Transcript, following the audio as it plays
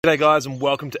G'day guys, and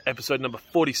welcome to episode number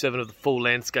 47 of The Full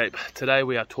Landscape. Today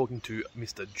we are talking to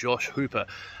Mr. Josh Hooper.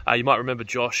 You might remember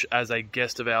Josh as a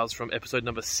guest of ours from episode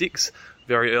number 6,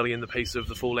 very early in the piece of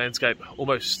The Full Landscape,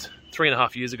 almost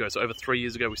 3.5 years ago. So over 3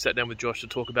 years ago we sat down with Josh to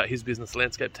talk about his business,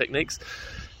 Landscape Techniques.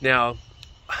 Now,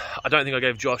 I don't think I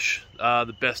gave Josh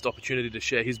the best opportunity to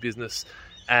share his business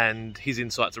and his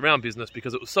insights around business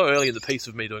because it was so early in the piece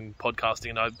of me doing podcasting,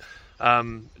 and I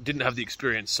didn't have the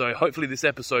experience. So hopefully this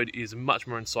episode is much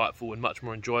more insightful and much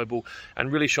more enjoyable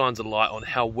and really shines a light on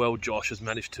how well Josh has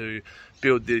managed to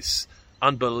build this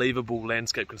unbelievable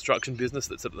landscape construction business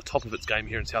that's at the top of its game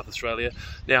here in South Australia.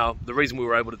 Now, the reason we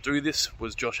were able to do this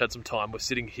was Josh had some time. We're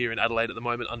sitting here in Adelaide at the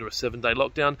moment under a 7-day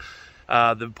lockdown.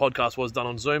 The podcast was done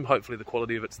on Zoom. Hopefully the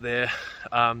quality of it's there.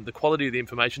 The quality of the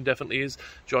information definitely is.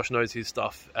 Josh knows his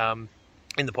stuff.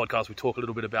 In the podcast, we talk a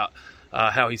little bit about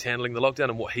how he's handling the lockdown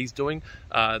and what he's doing,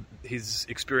 his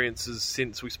experiences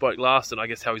since we spoke last, and I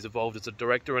guess how he's evolved as a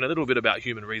director, and a little bit about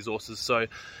human resources. So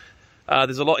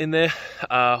there's a lot in there.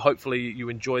 Hopefully you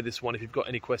enjoy this one. If you've got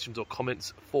any questions or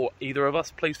comments for either of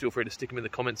us, please feel free to stick them in the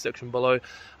comments section below.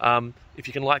 If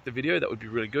you can like the video, that would be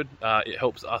really good. It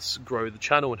helps us grow the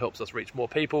channel and helps us reach more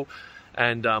people.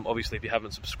 And obviously, if you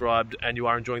haven't subscribed and you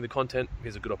are enjoying the content,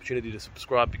 here's a good opportunity to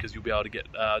subscribe because you'll be able to get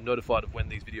notified of when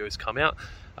these videos come out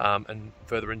and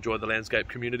further enjoy the landscape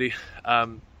community.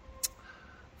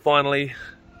 Finally,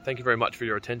 thank you very much for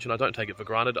your attention. I don't take it for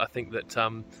granted. I think that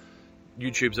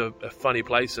YouTube's a funny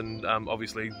place and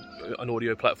obviously an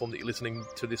audio platform that you're listening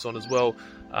to this on as well.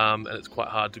 And it's quite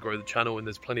hard to grow the channel, and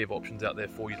there's plenty of options out there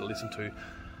for you to listen to.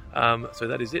 So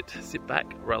that is it. Sit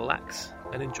back, relax,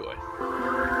 and enjoy.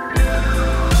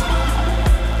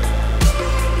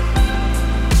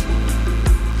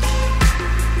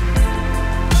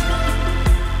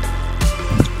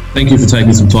 Thank you for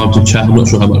taking some time to chat. I'm not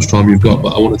sure how much time you've got,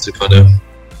 but I wanted to kind of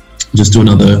just do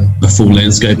a full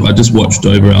landscape. I just watched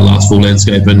over our last full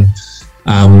landscape, and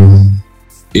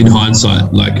in hindsight,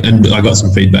 and I got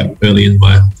some feedback early in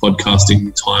my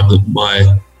podcasting time that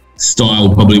my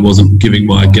style probably wasn't giving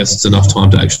my guests enough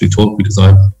time to actually talk because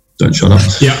I don't shut up.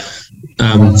 Yeah.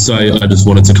 So I just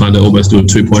wanted to kind of almost do a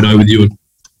 2.0 with you and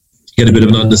get a bit of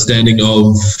an understanding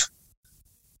of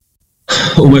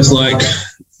almost like,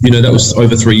 that was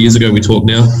over 3 years ago we talked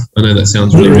now. I know that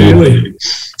sounds really weird.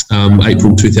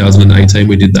 April 2018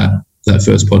 we did that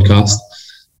first podcast.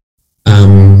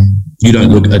 You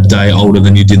don't look a day older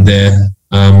than you did there.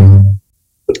 And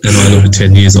I look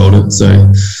 10 years older.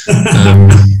 So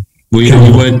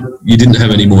you didn't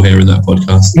have any more hair in that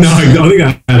podcast. No, I think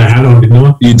I had a hat on, didn't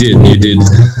I? You did.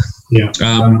 Yeah.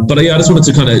 But I just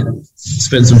wanted to kind of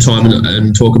spend some time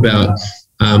and talk about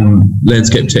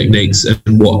Landscape Techniques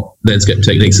and what Landscape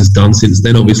Techniques has done since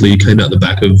then. Obviously, you came out the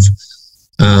back of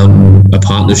a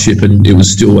partnership, and it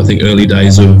was still, I think, early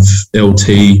days of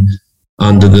LT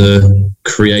under the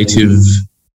creative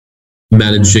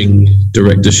managing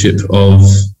directorship of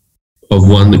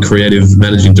the creative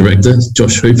managing director,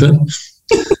 Josh Hooper.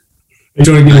 Are you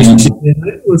trying to give me shit there,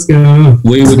 mate? What's going on?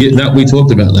 We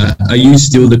talked about that. Are you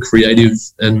still the creative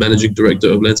and managing director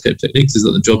of Landscape Techniques? Is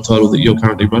that the job title that you're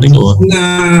currently running, or?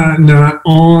 No.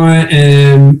 I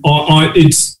am.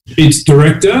 It's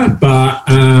director, but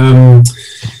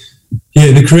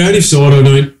the creative side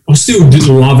I still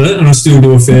love it, and I still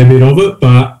do a fair bit of it,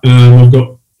 but I've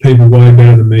got people way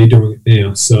better than me doing it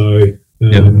now. So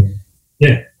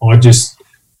I just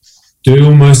do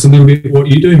almost a little bit what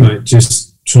you do, mate. Just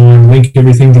try and link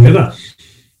everything together.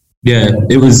 Yeah,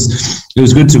 it was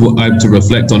good to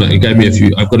reflect on it. It gave me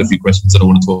I've got a few questions that I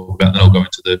want to talk about, then I'll go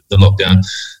into the lockdown.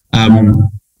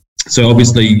 So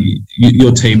obviously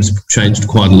your team's changed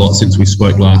quite a lot since we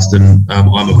spoke last, and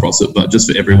I'm across it, but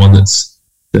just for everyone that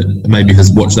maybe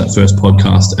has watched that first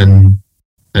podcast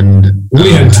and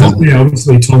we had Tom. Yeah,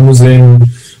 obviously Tom was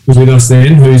with us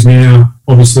then, who's now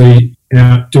obviously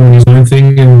out doing his own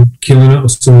thing and killing it. I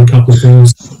saw a couple of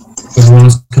things for the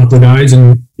last couple of days,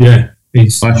 and I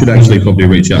should actually probably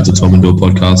reach out to Tom and do a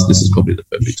podcast. This is probably the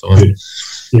perfect time.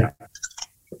 Yeah.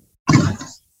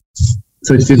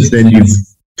 So since then,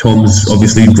 Tom's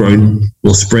obviously grown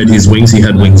or spread his wings. He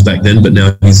had wings back then, but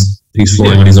now he's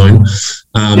flying on his own.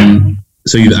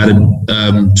 So you've added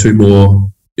 2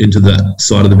 more into that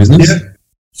side of the business? Yeah.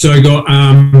 So I got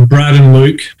Brad and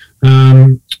Luke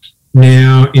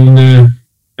now in the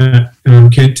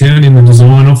Kent Town in the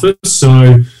design office.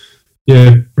 So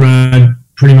Brad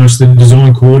pretty much the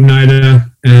design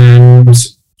coordinator, and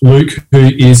Luke, who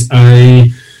is a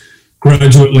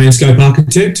graduate landscape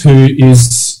architect, who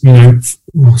is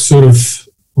sort of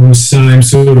on the same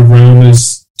sort of realm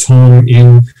as Tom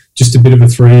in just a bit of a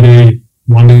 3D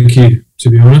wonder kid, to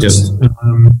be honest. Yep.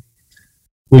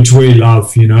 which we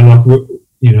love.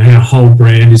 Our whole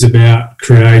brand is about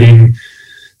creating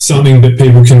something that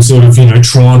people can sort of,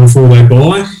 try before they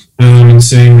buy, and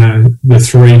seeing the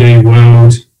 3D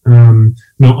world,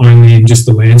 not only in just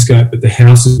the landscape, but the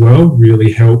house as well,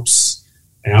 really helps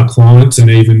our clients, and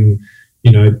even,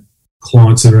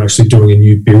 clients that are actually doing a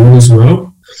new build as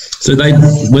well. So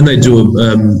when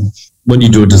you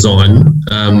do a design,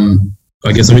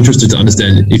 I guess I'm interested to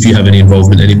understand if you have any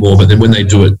involvement anymore, but then when they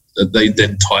do it, they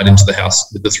then tie it into the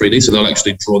house with the 3D, so they'll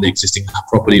actually draw the existing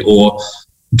property or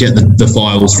get the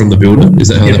files from the builder. Is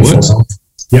that how that works?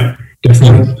 Yeah,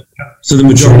 definitely. So the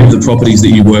majority of the properties that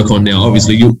you work on now,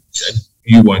 obviously you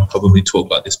won't probably talk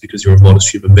about this because you're a modest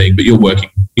human being, but you're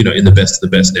working, in the best of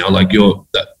the best now. Like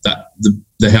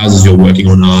the houses you're working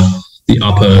on are the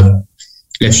upper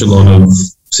echelon of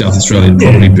South Australian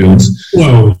property builds.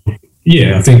 Well,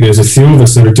 yeah, I think there's a few of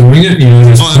us that are doing it.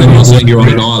 I'm not saying you're on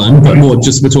an island, but more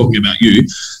just we're talking about you.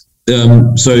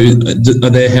 So are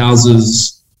there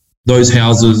houses? Those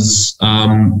houses,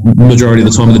 majority of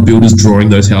the time, the builder's drawing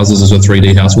those houses as a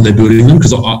 3D house when they're building them?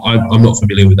 Because I'm not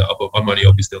familiar with that. I'm only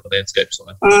obviously on the landscape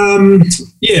side.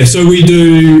 So we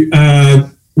do.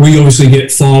 We obviously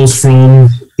get files from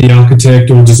the architect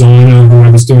or designer,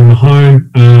 whoever's doing the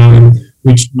home,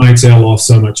 which makes our life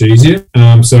so much easier.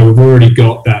 So we've already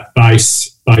got that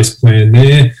base plan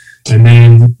there, and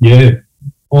then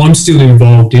I'm still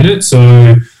involved in it.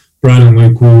 So Brad and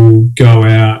Luke will go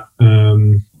out.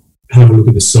 Have a look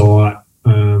at the site.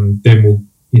 Then we'll,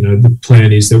 the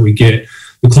plan is that we get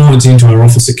the clients into our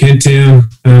office at Kent Town.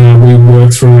 We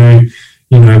work through,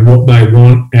 what they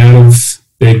want out of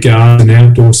their garden and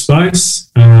outdoor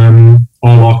space. I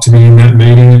like to be in that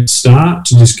meeting at the start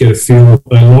to just get a feel of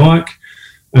what they like.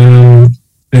 And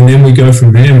then we go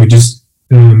from there, and we just,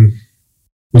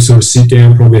 we sort of sit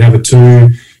down, probably have a 2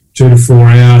 to 4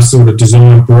 hour sort of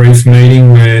design brief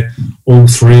meeting where all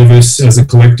three of us as a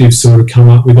collective sort of come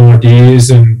up with ideas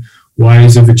and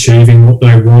ways of achieving what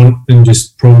they want, and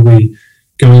just probably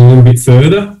going a little bit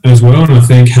further as well. And I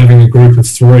think having a group of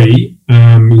 3,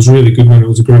 it was really good when it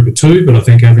was a group of 2, but I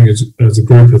think having it as a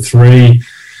group of 3,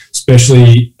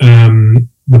 especially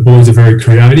the boys are very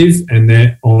creative, and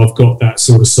that I've got that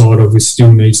sort of side of it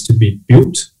still needs to be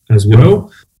built as well.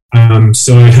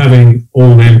 So having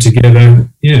all them together,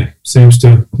 seems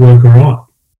to work all right.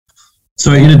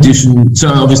 So in addition,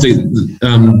 obviously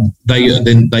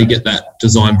they get that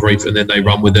design brief and then they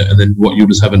run with it, and then you'll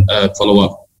just have a follow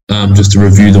up just to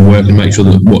review the work and make sure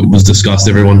that what was discussed,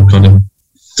 everyone kind of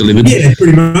delivered. Yeah,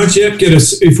 pretty much. Yeah,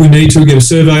 if we need to, get a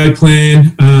survey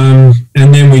plan,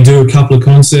 and then we do a couple of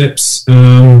concepts.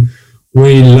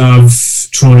 We love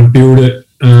trying to build it.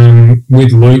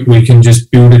 With Luke, we can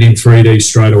just build it in 3D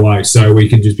straight away. So we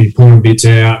can just be pulling bits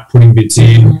out, putting bits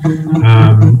in,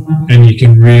 and you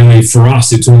can really, for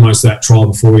us, it's almost that trial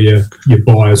before you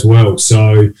buy as well.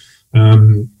 So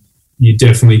you're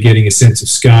definitely getting a sense of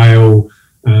scale.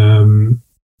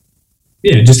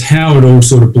 Just how it all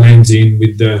sort of blends in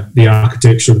with the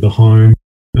architecture of the home.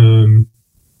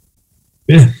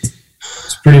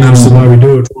 It's pretty much the way we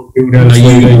do it. Build out a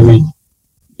 3D.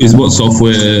 What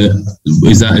software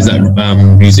is that? Is that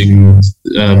using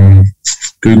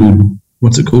Google?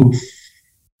 What's it called?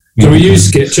 So we use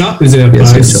SketchUp as our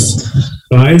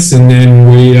base, and then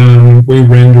we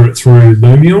render it through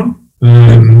Lumion.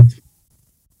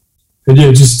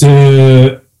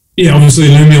 Obviously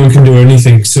Lumion can do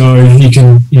anything. So you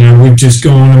can, we've just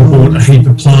gone and bought a heap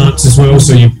of plants as well.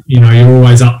 So you're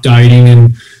always updating,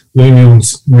 and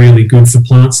Lumion's really good for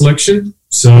plant selection.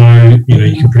 So,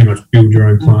 you can pretty much build your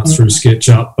own plants through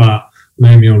SketchUp, but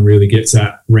Lumion really gets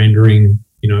that rendering,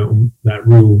 that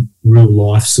real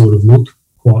life sort of look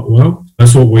quite well.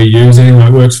 That's what we're using.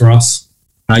 It works for us.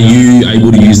 Are you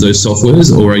able to use those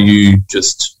softwares, or are you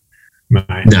just... Mate,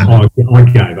 nah. I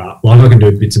gave up. I can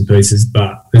do bits and pieces,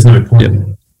 but there's no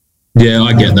point. Yeah,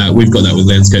 I get that. We've got that with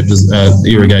landscape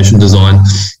irrigation design.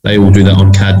 They all do that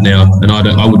on CAD now, and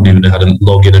I wouldn't even know how to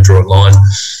log in and draw a line.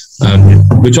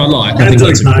 Which I like. I think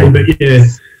that's okay, but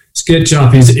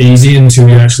SketchUp is easy until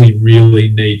you actually really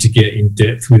need to get in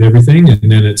depth with everything,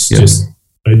 and then it's just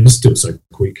still so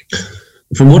quick.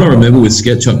 From what I remember with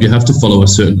SketchUp, you have to follow a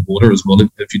certain order as well.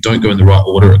 If you don't go in the right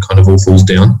order, it kind of all falls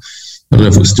down. I don't know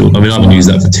if it's still... I haven't used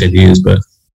that for 10 years, but...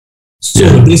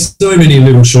 There's so many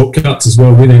little shortcuts as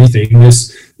well with anything.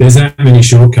 There's that many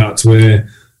shortcuts where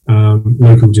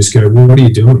Luke will just go, well, what are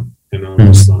you doing? And I'm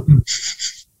just like...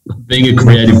 Being a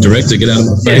creative director, get out of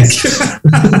my face.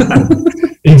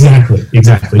 Exactly.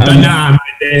 But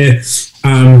mate,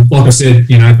 like I said,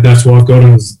 that's why I've got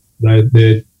them.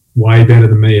 They're way better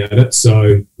than me at it,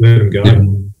 so let them go.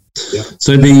 Yeah.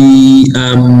 So the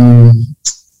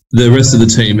the rest of the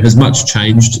team, has much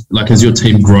changed? Like, has your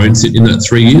team grown in that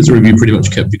 3 years, or have you pretty much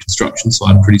kept the construction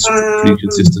side pretty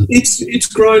consistent? It's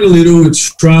grown a little. It's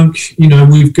shrunk. You know,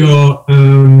 we've got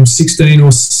 16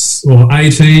 or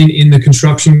 18 in the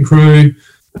construction crew.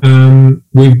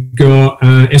 We've got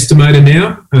an estimator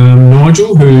now,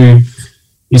 Nigel, who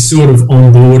is sort of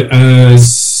on board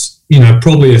as, you know,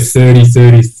 probably a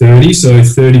 30-30-30. So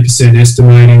 30%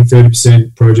 estimating,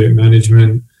 30% project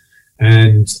management,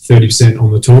 and 30%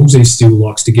 on the tools. He still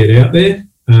likes to get out there.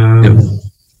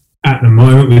 At the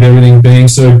moment, with everything being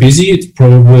so busy, it's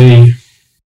probably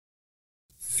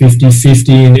 50-50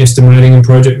 in estimating and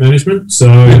project management.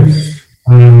 So,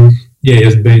 he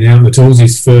hasn't been out in the tools.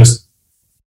 His first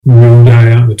real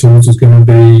day out in the tools was going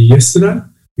to be yesterday,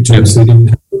 which obviously didn't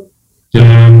happen.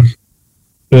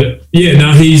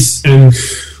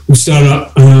 We've started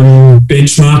up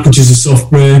Benchmark, which is a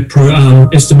software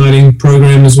estimating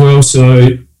program as well.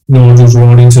 So Nigel's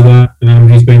right into that.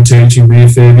 He's been teaching me a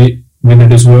fair bit with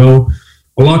it as well.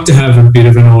 I like to have a bit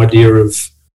of an idea of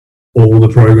all the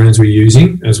programs we're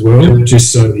using as well,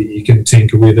 just so that you can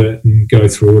tinker with it and go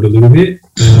through it a little bit.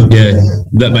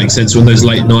 That makes sense. On those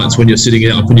late nights when you're sitting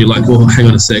up and you're like, oh, hang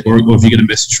on a sec, or if you get a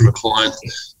message from a client,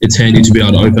 it's handy to be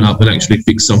able to open up and actually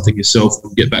fix something yourself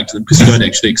and get back to them, because you don't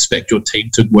actually expect your team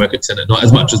to work at 10 at night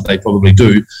as much as they probably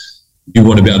do. You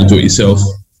want to be able to do it yourself.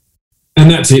 And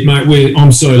that's it, mate.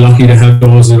 I'm so lucky to have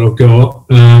guys that I've got.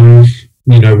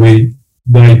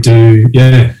 They do,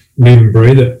 live and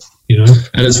breathe it. You know?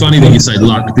 And it's funny that you say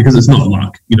luck, because it's not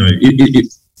luck. You know,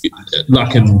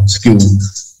 luck and skill,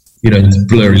 you know, it's a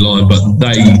blurry line, but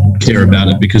they care about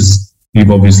it because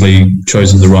you've obviously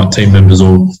chosen the right team members,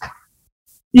 or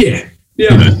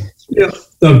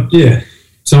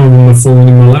some of them have fallen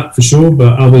in my lap for sure,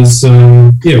 but others,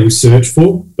 we search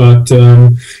for. But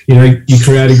you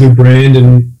create a good brand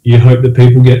and you hope that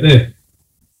people get there.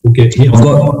 We'll get here. I've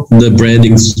got the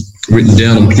brandings written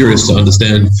down. I'm curious to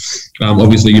understand.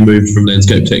 Obviously, you moved from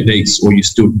Landscape Techniques, or you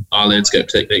still are Landscape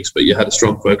Techniques, but you had a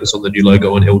strong focus on the new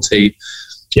logo on LT.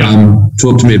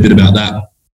 Talk to me a bit about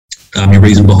that, your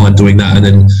reason behind doing that, and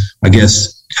then I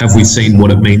guess, have we seen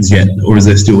what it means yet, or is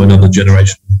there still another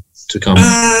generation to come?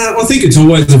 I think it's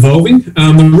always evolving.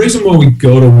 The reason why we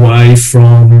got away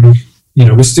from,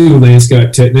 we're still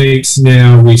Landscape Techniques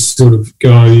now, we sort of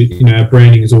go, our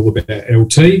branding is all about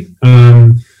LT.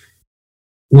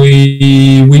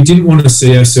 We didn't want to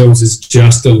see ourselves as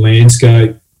just a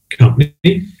landscape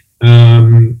company.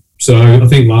 So I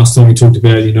think last time we talked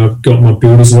about, I've got my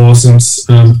builder's license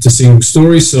to single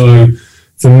story. So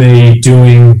for me,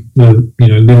 doing the,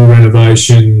 little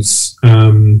renovations,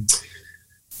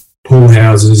 pool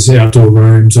houses, outdoor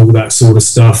rooms, all that sort of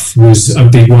stuff was a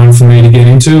big one for me to get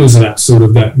into. It was that sort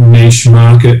of that niche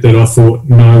market that I thought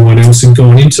no one else had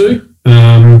gone into.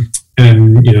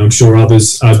 And, I'm sure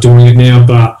others are doing it now,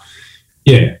 but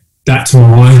that's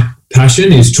my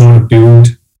passion, is trying to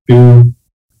build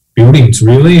buildings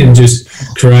really, and just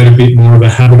create a bit more of a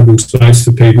habitable space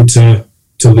for people to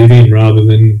live in, rather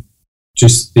than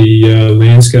just the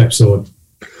landscape side.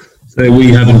 So we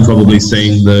haven't probably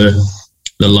seen the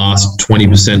last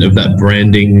 20% of that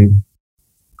branding.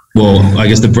 Well, I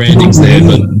guess the branding's there,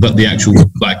 but the actual,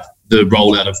 the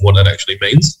rollout of what it actually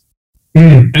means.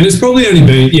 And it's probably only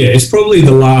been, it's probably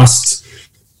the last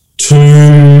two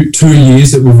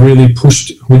years that we've really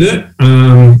pushed with it.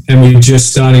 And we're just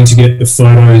starting to get the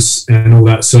photos and all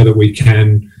that so that we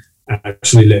can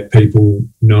actually let people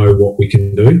know what we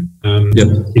can do.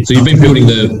 So you've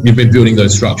been building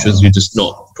those structures. You're just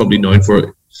not probably known for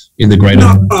it in the greater.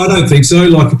 No, I don't think so. A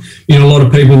lot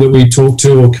of people that we talk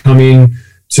to or come in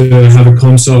to have a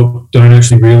consult don't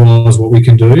actually realise what we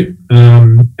can do.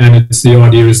 And it's the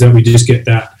idea is that we just get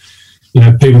that,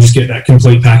 people just get that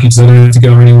complete package. They don't have to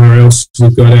go anywhere else.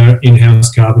 We've got our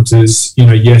in-house carpenters.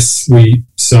 Yes, we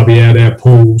sub out our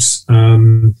pools.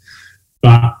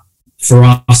 But for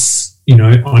us, I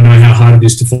know how hard it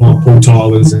is to find pool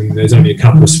tilers, and there's only a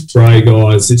couple of spray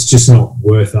guys. It's just not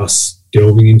worth us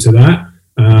delving into that.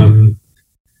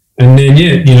 And then,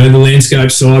 the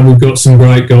landscape side, we've got some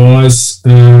great guys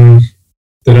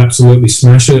that absolutely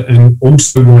smash it, and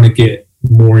also want to get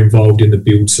more involved in the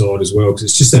build side as well, because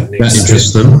it's just that next step.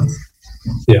 Interests them.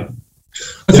 Yeah.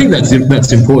 I think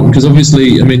that's important, because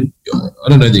obviously, I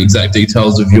don't know the exact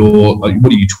details of your, what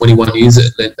are you, 21 years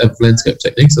of Landscape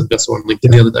Techniques? I saw on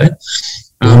LinkedIn the other day.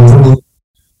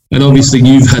 And obviously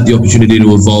you've had the opportunity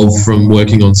to evolve from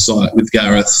working on site with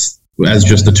Gareth as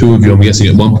just the two of you, I'm guessing,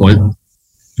 at one point,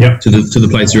 to the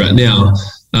place you're at now.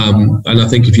 And I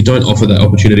think if you don't offer that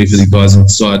opportunity for the guys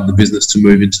inside the business to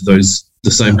move into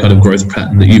the same kind of growth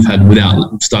pattern that you've had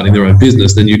without starting their own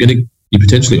business, then you're going to you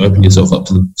potentially open yourself up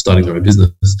to them starting their own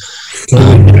business.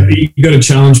 You've got to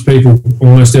challenge people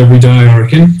almost every day, I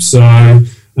reckon. So,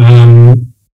 I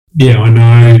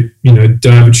know,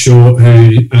 David Short,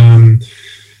 who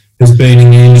has been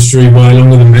in the industry way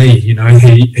longer than me. He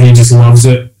just loves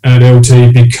it at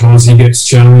LT because he gets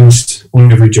challenged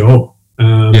on every job.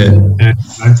 And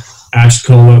Ash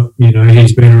Collett,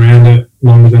 he's been around it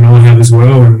longer than I have as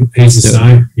well, and he's the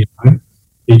same.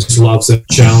 He just loves that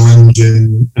challenge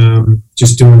and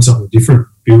just doing something different,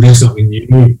 building something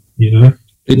new.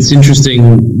 It's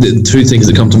interesting. The two things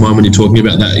that come to mind when you're talking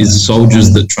about that is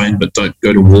soldiers that train but don't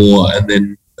go to war, and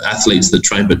then athletes that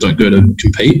train but don't go to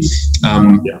compete.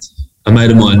 A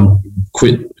mate of mine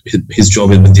quit his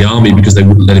job in the army because they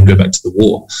wouldn't let him go back to the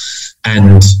war.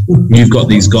 And you've got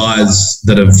these guys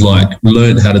that have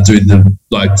learned how to do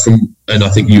and I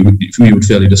think you would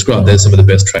fairly describe they're some of the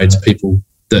best tradespeople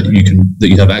that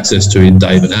you have access to in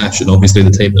Dave and Ash, and obviously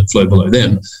the team that flow below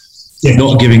them.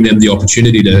 Not giving them the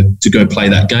opportunity to go play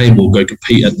that game or go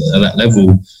compete at that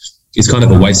level is kind of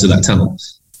a waste of that talent.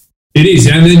 It is,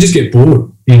 and they just get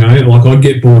bored. I'd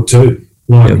get bored too.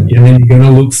 And then you're going to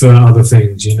look for other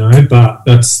things, but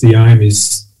that's the aim,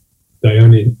 is they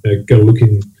go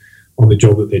looking on the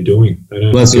job that they're doing. They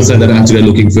don't say they don't have to go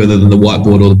looking further than the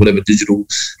whiteboard or whatever digital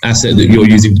asset that you're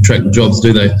using to track the jobs,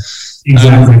 do they?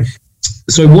 Exactly.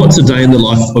 So what's a day in the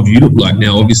life of you look like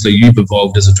now? Obviously, you've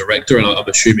evolved as a director, and I'm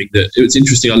assuming that it's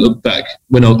interesting. I look back,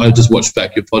 when I just watched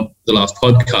back the last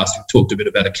podcast, you talked a bit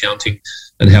about accounting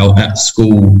and how at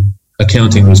school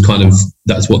accounting was kind of,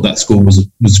 that's what that school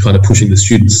was kind of pushing the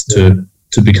students to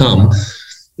become.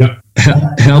 Yeah.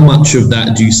 How much of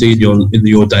that do you see in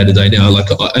your day-to-day now?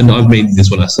 And I mean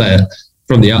this when I say it,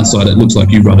 from the outside, it looks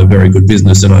like you run a very good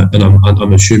business, and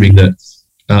I'm assuming that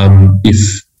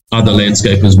if other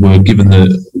landscapers were given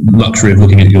the luxury of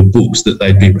looking at your books, that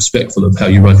they'd be respectful of how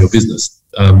you run your business.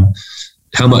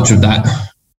 How much of that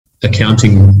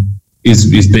accounting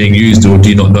is being used, or do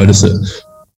you not notice it?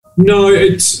 No,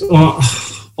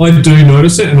 I do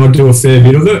notice it, and I do a fair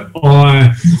bit of it.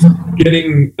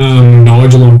 Getting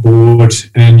Nigel on board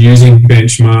and using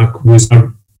Benchmark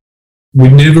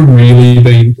we've never really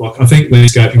been, I think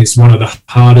landscaping is one of the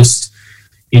hardest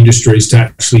industries to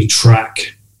actually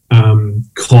track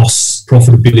costs,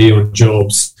 profitability on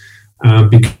jobs,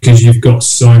 because you've got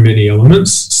so many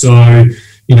elements. So,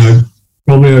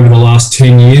 probably over the last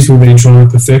 10 years, we've been trying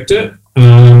to perfect it.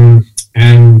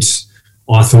 And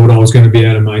I thought I was going to be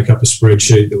able to make up a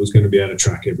spreadsheet that was going to be able to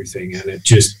track everything, and it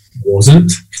just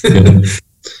wasn't.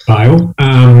 Fail.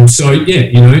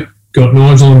 Got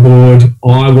Nigel on board.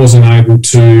 I wasn't able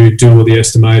to do all the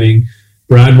estimating.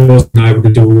 Brad wasn't able to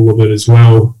do all of it as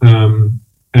well.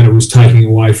 And it was taking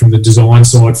away from the design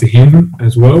side for him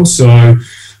as well. So,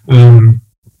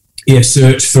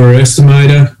 search for an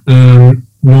estimator.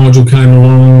 Nigel came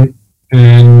along,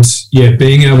 and,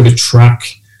 being able to track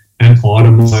and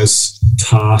itemise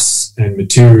tasks and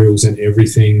materials and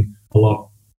everything a lot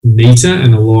neater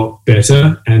and a lot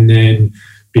better, and then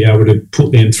be able to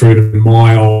put them through to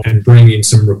Mile and bring in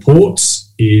some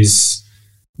reports is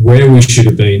where we should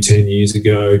have been 10 years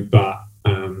ago, but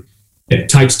it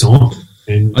takes time.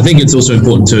 And I think it's also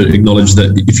important to acknowledge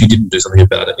that if you didn't do something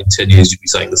about it in 10 years, you'd be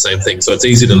saying the same thing. So it's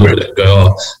easy to look at it and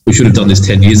go, we should have done this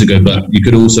 10 years ago, but you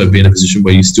could also be in a position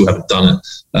where you still haven't done it.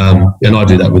 And I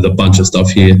do that with a bunch of stuff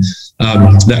here.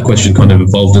 That question kind of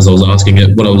evolved as I was asking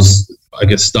it. What I was,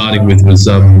 starting with was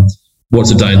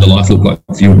what's a day in the life look like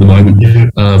for you at the moment?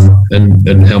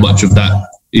 And how much of that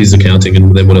is accounting,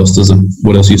 and then what else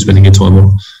are you spending your time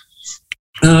on?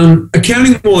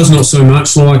 Accounting wise, not so much.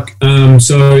 So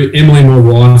Emily, my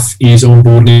wife, is on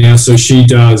board now, so she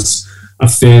does a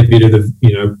fair bit of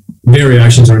the,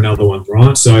 variations are another one,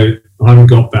 right? So I haven't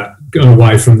gone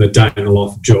away from the day in the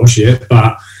life of Josh yet,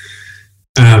 but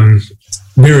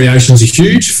variations are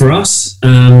huge for us.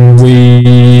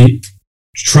 We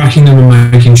tracking them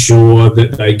and making sure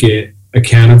that they get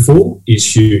accounted for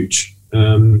is huge.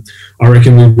 I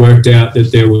reckon we worked out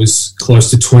that there was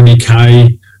close to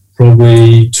 20K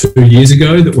probably 2 years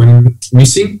ago that went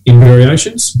missing in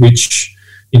variations, which,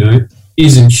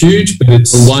 isn't huge, but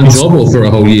it's... For one job or for a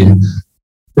whole year?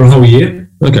 For a whole year.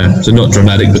 Okay, so not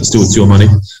dramatic, but still it's your money.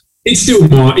 It's still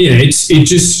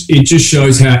it just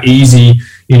shows how easy,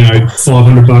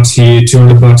 $500 here,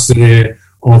 $200 there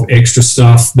of extra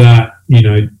stuff that,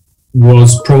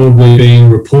 was probably being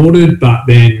reported, but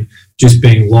then just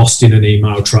being lost in an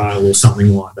email trail or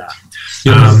something like that.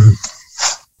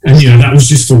 And, that was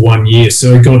just for 1 year.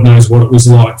 So God knows what it was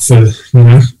like for,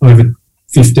 over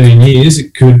 15 years.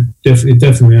 It could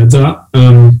definitely adds up.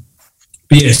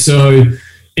 So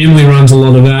Emily runs a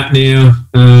lot of that now.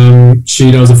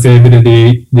 She does a fair bit of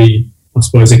the I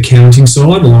suppose, accounting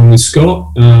side, along with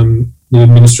Scott, the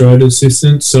administrative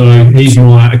assistant. So he's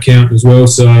my accountant as well.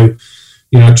 So,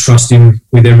 I trust him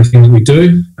with everything that we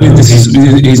do.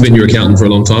 He's been your accountant for a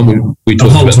long time. We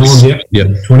talked about this. Yeah.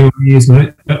 21 years,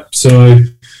 mate. Yep. So,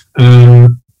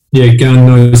 Gunn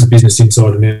knows the business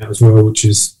inside and out as well, which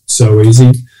is so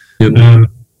easy. Yep.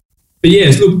 But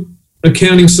yeah, look,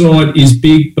 accounting side is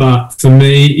big, but for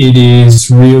me, it is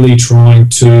really trying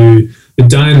to. The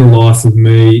day in the life of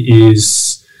me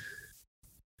is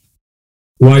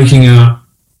waking up,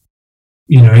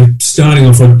 starting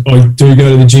off, I do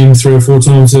go to the gym 3 or 4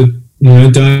 times a day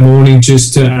in the morning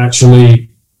just to actually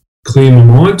clear my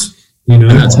mind. And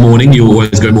that's morning, you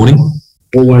always go morning?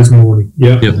 Always morning,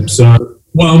 yep. So,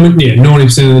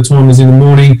 90% of the time is in the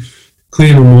morning,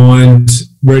 clear my mind,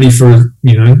 ready for,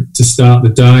 to start the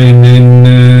day, and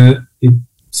then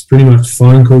it's pretty much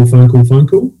phone call.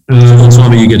 What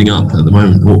time are you getting up at the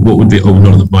moment? What would be,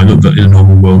 not at the moment, but in a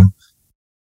normal world?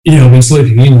 Yeah, I've been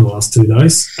sleeping in the last 2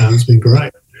 days. It's been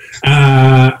great.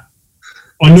 I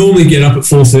normally get up at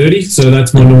 4:30, so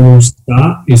that's my normal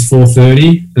start, is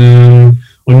 4:30. I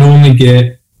normally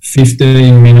get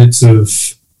 15 minutes of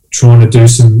trying to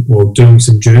doing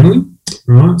some journaling,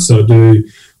 right? So I do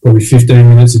probably 15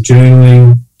 minutes of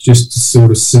journaling just to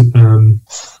sort of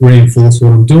reinforce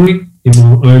what I'm doing in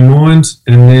my own mind,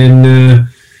 and then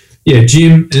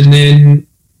gym, and then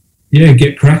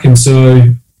get cracking.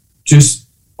 So just,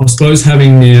 I suppose,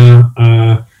 having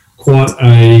now quite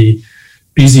a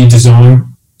busy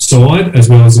design side as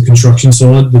well as the construction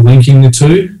side, the linking the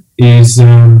two is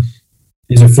a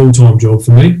full-time job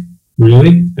for me,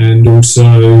 really. And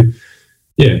also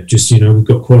we've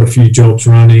got quite a few jobs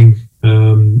running.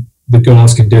 The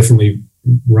guys can definitely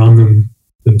run them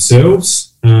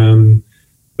themselves,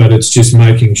 but it's just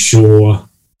making sure,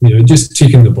 just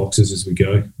ticking the boxes as we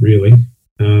go, really.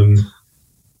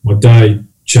 My day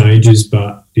changes,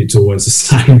 but it's always the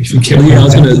same. If you get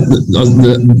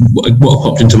what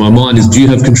popped into my mind is, do you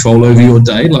have control over your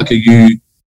day? Like,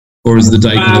 or is the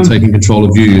day kind of taking control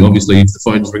of you? Obviously, if the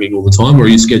phone's ringing all the time, or are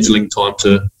you scheduling time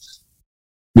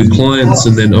with clients,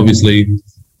 and then obviously...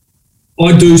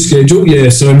 I do schedule, yeah.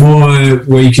 So my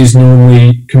week is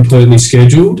normally completely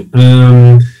scheduled.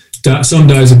 Some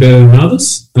days are better than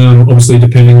others, obviously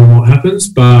depending on what happens.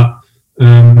 But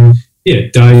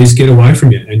days get away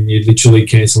from you, and you're literally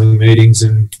cancelling meetings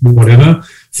and whatever.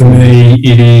 For me,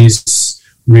 it is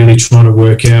really trying to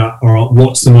work out, all right,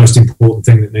 what's the most important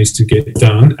thing that needs to get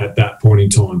done at that point in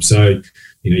time. So,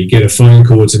 you get a phone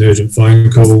call, it's an urgent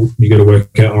phone call. You got to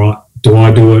work out, all right, do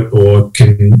I do it, or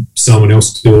can someone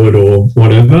else do it, or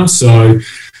whatever? So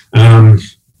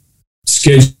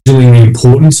scheduling the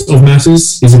importance of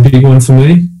matters is a big one for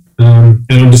me. And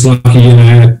I'm just lucky,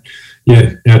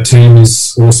 our team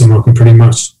is awesome. I can pretty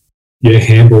much,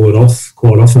 handle it off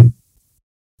quite often.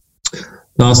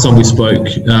 Last time we spoke,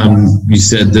 you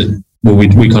said that,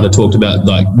 we kind of talked about,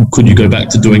 like, could you go back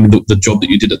to doing the job that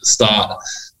you did at the start?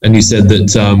 And you said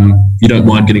that you don't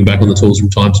mind getting back on the tools from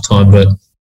time to time, but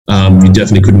you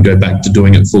definitely couldn't go back to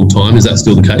doing it full time. Is that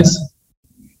still the case?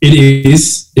 It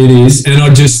is. And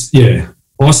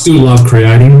I still love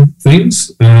creating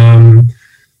things,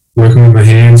 working with my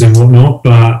hands and whatnot,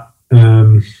 but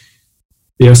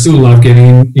I still love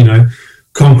getting,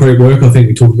 concrete work. I think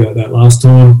we talked about that last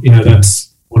time.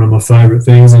 That's one of my favourite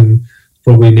things, and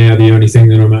probably now the only thing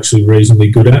that I'm actually reasonably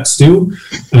good at still.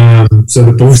 So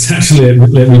the boys actually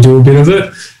let me do a bit of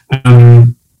it.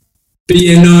 But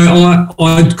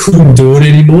I couldn't do it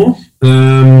anymore.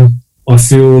 I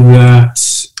feel that,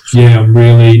 I'm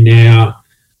really now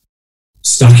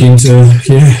stuck into,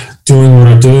 doing what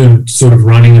I do and sort of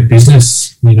running a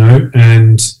business,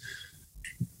 and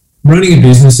running a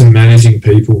business and managing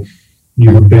people.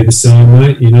 You would be the same,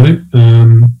 mate,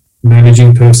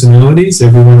 managing personalities.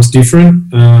 Everyone's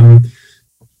different. And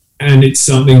it's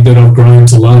something that I've grown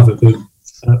to love. At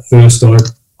first I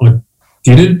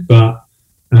didn't, but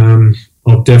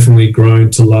I've definitely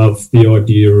grown to love the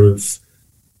idea of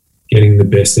getting the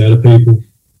best out of people.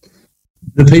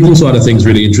 The people side of things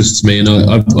really interests me, and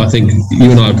I think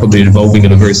you and I are probably evolving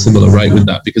at a very similar rate with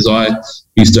that, because I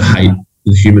used to hate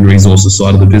the human resources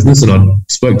side of the business, and I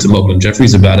spoke to Lachlan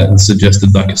Jeffries about it and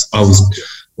suggested, like, I was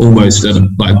almost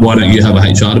why don't you have a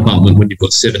HR department when you've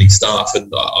got 70 staff?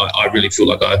 And I really feel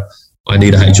like I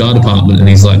need a HR department. And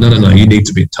he's like, no, you need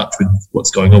to be in touch with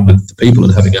what's going on with the people,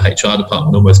 and having a HR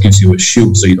department almost gives you a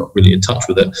shield, so you're not really in touch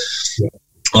with it. Yeah.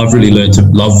 I've really learned to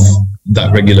love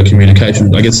that regular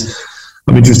communication. I guess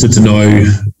I'm interested to know,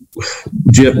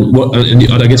 do you have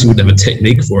and I guess you wouldn't have a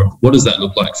technique for it. What does that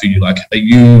look like for you? Like, are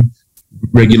you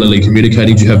regularly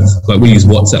communicating? Do you have, like, we use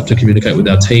WhatsApp to communicate with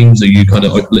our teams? Are you kind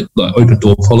of open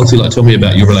door policy? Like, tell me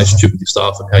about your relationship with your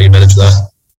staff and how you manage that.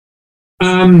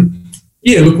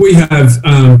 Yeah, look, we have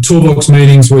toolbox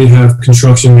meetings, we have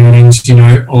construction meetings. You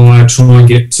know, I try and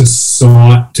get to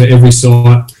every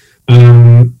site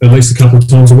at least a couple of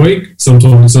times a week.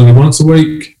 Sometimes it's only once a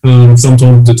week.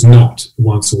 Sometimes it's not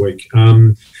once a week.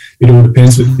 It all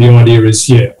depends, but the idea is,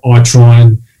 I try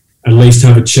and at least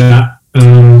have a chat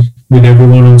with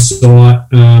everyone on site.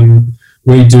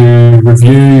 We do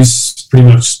reviews pretty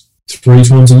much 3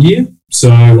 times a year, so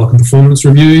like a performance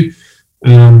review,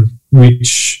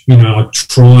 which, you know, I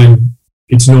try and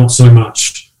it's not so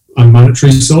much a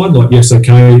monetary side, like, yes,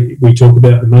 okay, we talk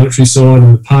about the monetary side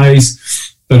and the pays,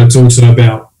 but it's also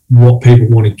about what people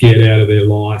want to get out of their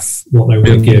life, what they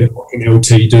want to get, what can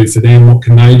LT do for them, what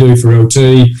can they do for LT,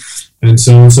 and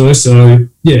so on. So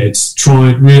it's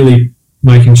trying, really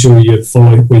making sure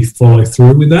we follow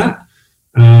through with that.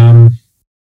 And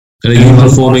are you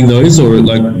performing those, or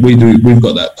like we've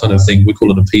got that kind of thing, we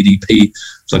call it a PDP,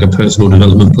 it's like a personal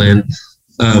development plan.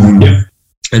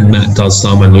 And Matt does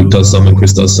some, and Luke does some, and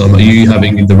Chris does some. Are you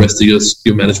having the rest of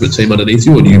your management team underneath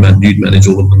you, or do you manage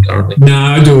all of them currently? No,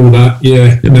 I do all that,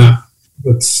 No,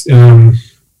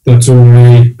 that's all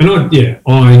me. And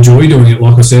I enjoy doing it.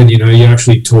 Like I said, you know, you're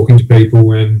actually talking to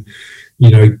people and,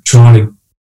 you know, trying to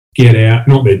get out,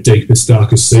 not their deepest,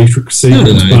 darkest secrets. No,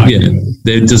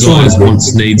 their desires,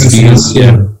 wants, needs, fears.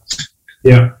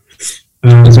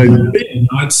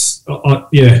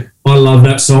 I love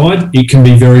that side. It can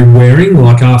be very wearing.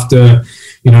 Like, after,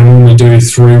 you know, I normally do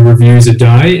 3 reviews a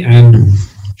day, and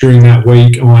during that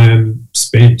week I am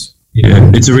spent. You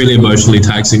know? It's a really emotionally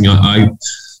taxing. I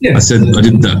said I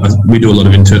did that. I do a lot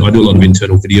of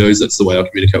internal videos. That's the way I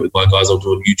communicate with my guys. I'll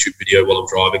do a YouTube video while I'm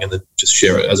driving and then just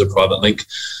share it as a private link.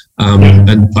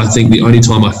 And I think the only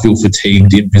time I feel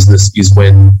fatigued in business is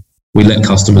when we let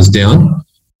customers down,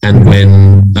 and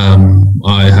when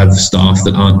I have staff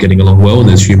that aren't getting along well and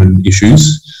there's human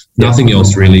issues. Nothing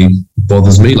else really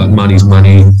bothers me. Like, money's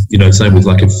money. You know, same with,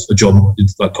 like, if a job,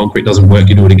 it's like concrete doesn't work,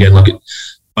 you do it again. Like,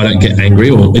 I don't get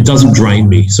angry, or it doesn't drain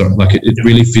me. So, like, it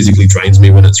really physically drains me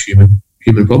when it's human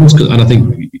problems. And I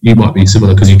think you might be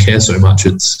similar because you care so much.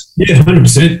 It's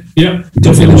 100%. Yeah,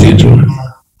 definitely.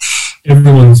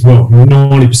 Everyone's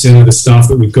 90% of the staff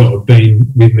that we've got have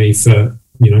been with me for,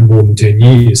 you know, more than 10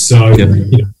 years. So you know,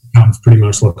 it becomes pretty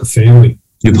much like a family.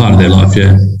 You're part of their life,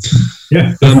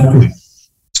 Yeah, definitely.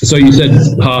 So you said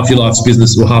half your life's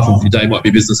business, or half of your day might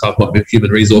be business, half might be human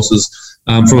resources.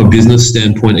 From a business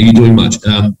standpoint, are you doing much,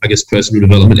 personal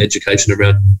development, education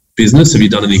around business? Have you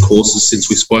done any courses since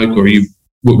we spoke, or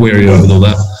where are you with all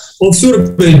that? I've sort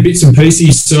of been bits and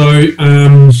pieces. So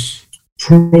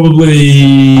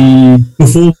probably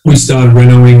before we started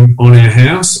renovating on our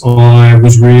house, I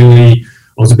was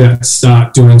about to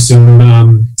start doing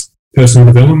some personal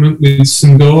development with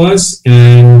some guys,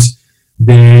 and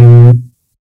then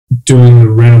doing the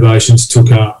renovations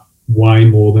took up way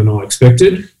more than I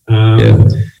expected.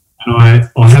 And I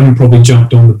haven't probably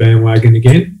jumped on the bandwagon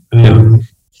again.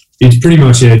 It's pretty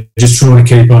much just trying to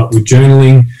keep up with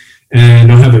journaling.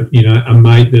 And I have a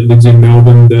mate that lives in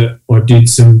Melbourne that I did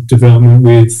some development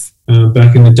with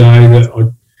back in the day, that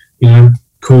I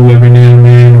call every now and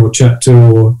then, or chat to,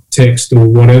 or text, or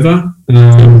whatever.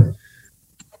 And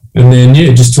then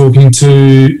just talking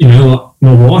to like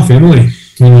my wife Emily,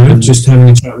 just having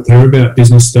a chat with her about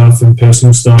business stuff and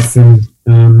personal stuff. And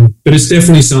but it's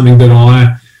definitely something that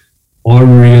I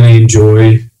really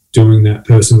enjoy doing, that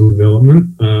personal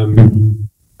development.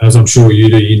 As I'm sure you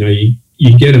do,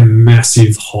 you get a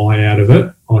massive high out of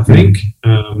it, I think,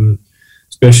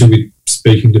 especially with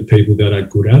speaking to people that are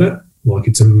good at it. Like,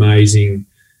 it's amazing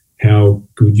how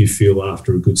good you feel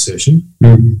after a good session.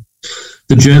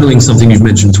 The journaling is something you've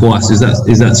mentioned twice. Is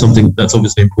that something that's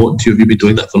obviously important to you? Have you been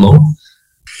doing that for long?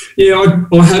 Yeah,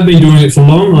 I have been doing it for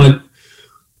long.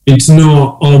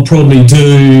 I'll probably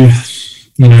do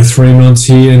 3 months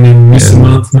here and then miss a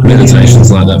month.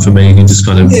 Meditation's like that for me. You can just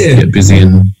kind of get busy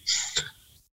and...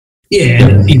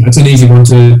 it's an easy one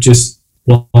to just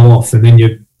blow off, and then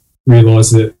you realise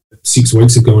that 6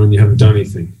 weeks have gone and you haven't done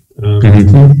anything. But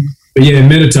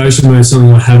meditation is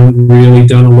something I haven't really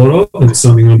done a lot of, and it's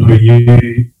something I know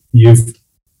you've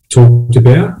talked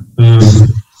about.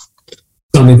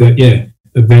 Something that,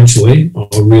 eventually I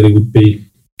really would be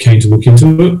keen to look into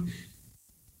it.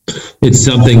 It's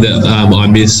something that I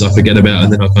miss, I forget about,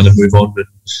 and then I kind of move on, and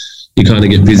you kind of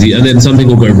get busy, and then something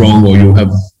will go wrong, or you'll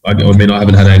have, I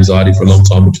haven't had anxiety for a long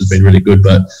time, which has been really good,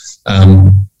 but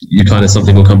you kind of,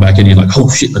 something will come back and you're like, oh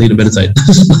shit, I need to meditate.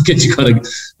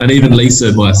 And even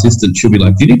Lisa, my assistant, she'll be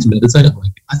like, do you need to meditate? I'm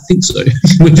like, I think so.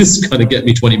 We just kind of get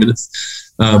me 20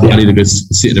 minutes. I need to go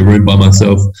sit in a room by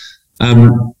myself.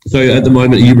 So at the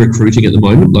moment, are you recruiting at the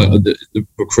moment? Like the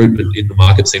recruitment in the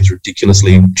market seems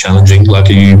ridiculously challenging.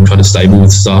 Like, are you kind of stable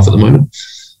with staff at the moment?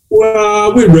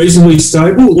 Well, we're reasonably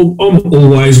stable. I'm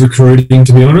always recruiting,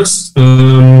 to be honest.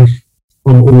 I'm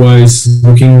always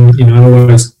looking,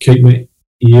 always keep my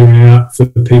ear out for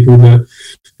the people that,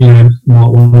 might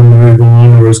want to move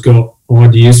on or has got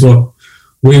ideas. What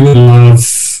we would love,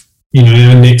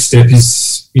 our next step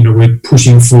is, we're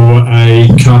pushing for a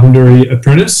carpentry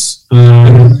apprentice.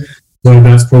 So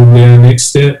that's probably our next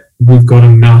step. We've got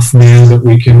enough now that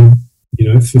we can,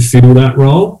 fulfill that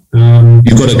role.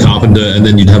 You've got a carpenter and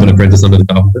then you'd have an apprentice under the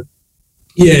carpenter?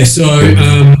 Yeah, so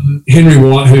Henry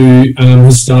White, who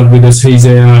has started with us, he's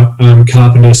our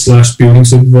carpenter / building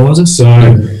supervisor.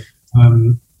 So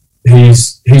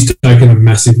he's taken a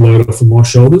massive load off of my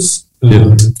shoulders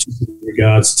just in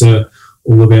regards to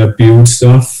all of our build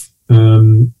stuff.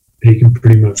 He can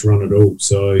pretty much run it all.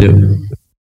 So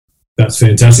that's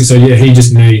fantastic. So he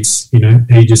just needs,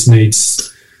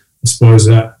 I suppose,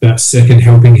 that second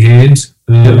helping hand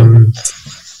that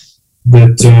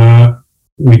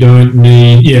we don't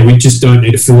need. We just don't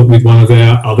need to fill it with one of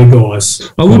our other guys.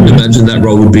 I wouldn't imagine that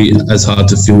role would be as hard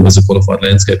to fill as a qualified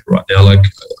landscaper right now. Like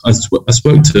I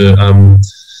spoke to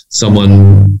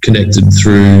someone connected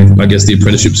through, I guess, the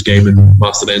apprenticeship scheme and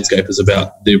Master Landscapers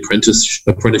about the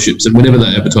apprenticeships. And whenever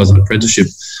they advertise an apprenticeship,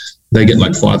 they get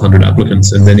like 500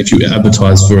 applicants. And then if you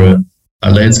advertise for a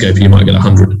landscaper, you might get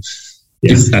 100.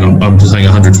 And I'm just saying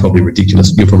 100 is probably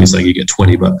ridiculous. You're probably saying you get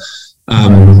 20. But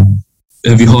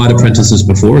have you hired apprentices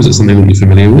before? Is it something that you're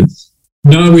familiar with?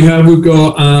 No, we have. We've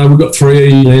got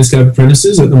 3 landscape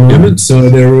apprentices at the moment. So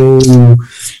they're all,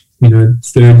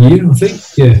 third year, I think.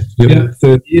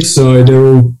 Third year. So they're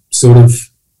all sort of,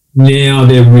 now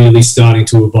they're really starting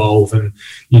to evolve. And,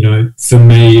 for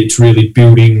me, it's really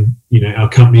building, our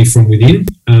company from within.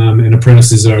 And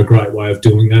apprentices are a great way of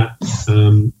doing that,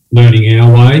 learning our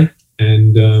way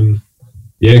and,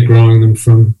 growing them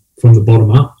from the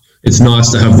bottom up. It's nice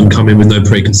to have them come in with no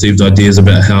preconceived ideas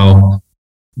about how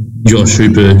Josh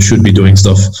Hooper should be doing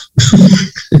stuff.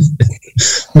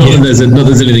 Not that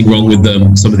there's anything wrong with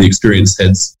some of the experienced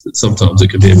heads. Sometimes it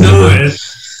can be a bit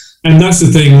and that's the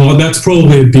thing. Like, that's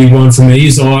probably a big one for me.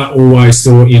 Is I always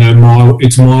thought,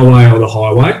 it's my way or the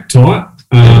highway type.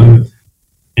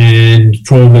 And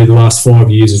probably the last 5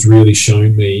 years has really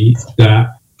shown me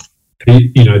that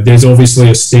there's obviously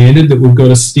a standard that we've got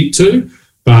to stick to,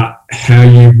 but how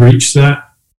you reach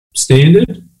that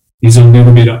standard is a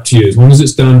little bit up to you. As long as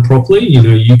it's done properly,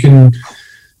 you can.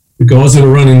 The guys that are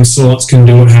running the sites can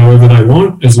do it however they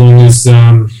want, as long as,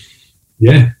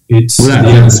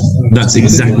 that's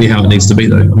exactly how it needs to be,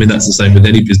 though. I mean, that's the same with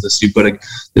any business.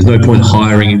 There's no point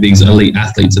hiring these elite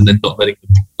athletes and then not letting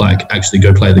them actually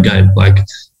go play the game. I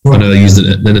know I used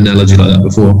an analogy like that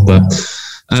before, but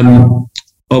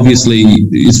obviously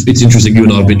it's interesting. You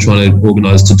and I have been trying to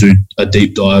organise to do a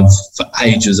deep dive for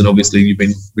ages, and obviously you've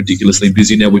been ridiculously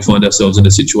busy. Now we find ourselves in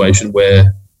a situation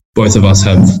where both of us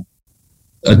have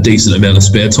a decent amount of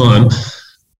spare time.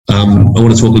 I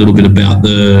want to talk a little bit about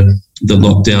the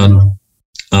lockdown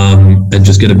and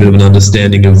just get a bit of an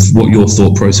understanding of what your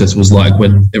thought process was like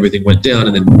when everything went down,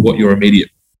 and then what your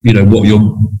immediate, what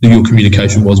your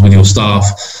communication was with your staff,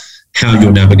 how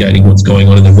you're navigating what's going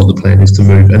on, and then what the plan is to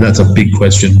move. And that's a big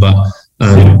question, but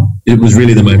it was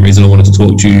really the main reason I wanted to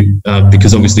talk to you,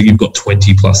 because obviously you've got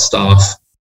 20 plus staff.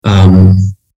 And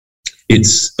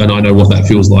I know what that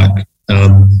feels like,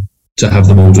 to have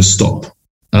them all just stop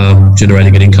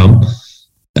generating an income.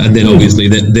 And then obviously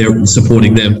they're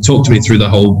supporting them. Talk to me through the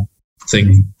whole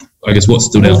thing. I guess what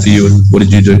stood out for you and what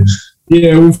did you do?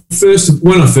 Yeah, well,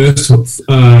 when I first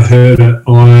heard it,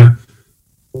 I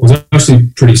was actually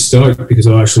pretty stoked, because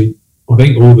I think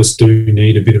all of us do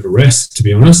need a bit of a rest, to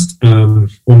be honest.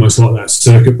 Almost like that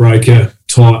circuit breaker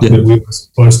type that we were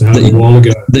supposed to have a while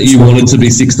ago. That you wanted to be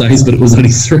 6 days, but it was only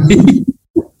 3.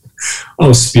 I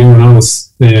was spewing. I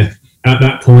was there at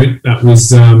that point. That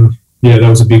was that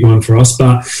was a big one for us.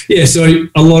 But so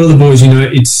a lot of the boys,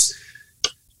 it's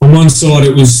on one side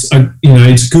it was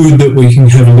it's good that we can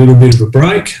have a little bit of a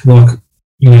break. Like,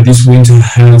 this winter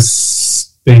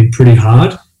has been pretty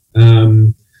hard,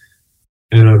 and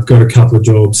I've got a couple of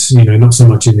jobs, not so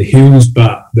much in the hills,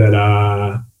 but that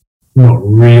are not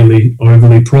really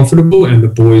overly profitable, and the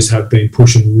boys have been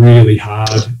pushing really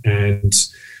hard, and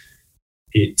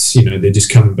it's, they're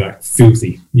just coming back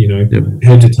filthy,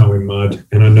 head to toe in mud.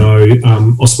 And I know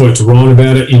I spoke to Ryan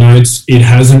about it. It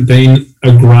hasn't been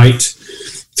a great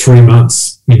 3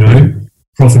 months,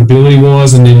 profitability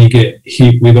wise, and then you get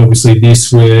hit with obviously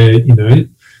this where,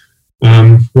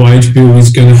 wage bill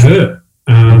is going to hurt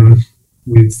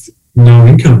with no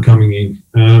income coming in.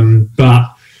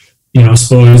 But, I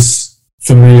suppose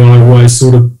for me, I always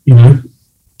sort of,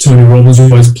 Tony Robbins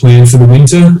always planned for the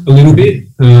winter a little bit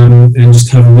and just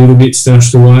have a little bit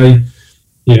stashed away.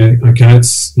 Yeah, okay,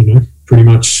 it's, pretty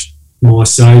much my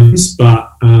savings.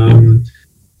 But,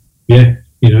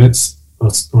 it's,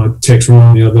 I text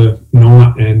Ryan the other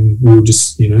night and we were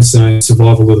just, saying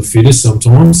survival of the fittest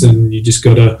sometimes, and you just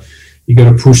got to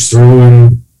push through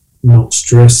and not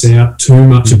stress out too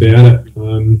much about it.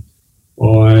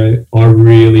 I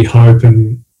really hope,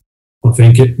 and I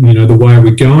think the way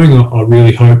we're going, I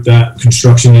really hope that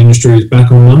construction industry is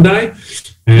back on Monday.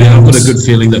 And I've got a good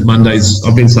feeling that Mondays,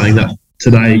 I've been saying that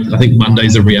today, I think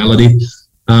Monday's a reality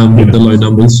with the low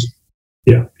numbers.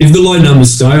 Yeah, if the low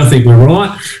numbers stay, I think we're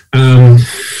right.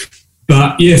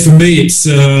 But yeah, for me, it's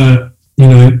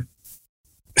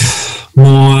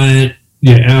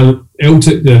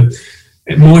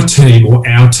my team, or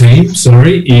our team,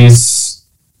 sorry, is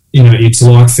it's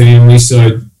like family.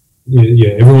 So yeah,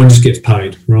 everyone just gets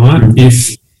paid, right? Mm-hmm.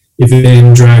 If it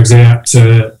then drags out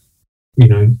to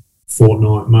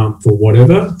fortnight, month, or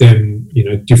whatever, then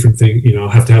different thing.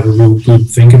 I have to have a real good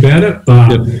think about it.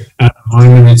 But at the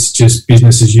moment, it's just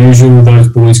business as usual. Those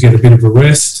boys get a bit of a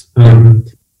rest.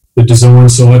 The design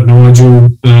side, Nigel,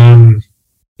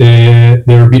 they're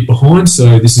a bit behind,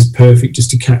 so this is perfect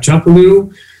just to catch up a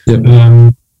little. Yep.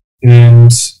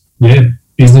 And yeah,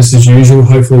 business as usual.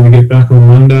 Hopefully, we get back on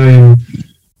Monday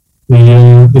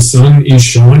and the sun is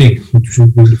shining, which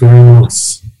would be very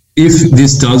nice. If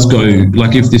this does go,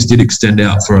 like if this did extend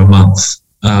out for a month,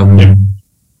 and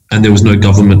there was no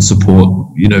government support,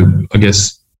 I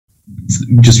guess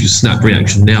just your snap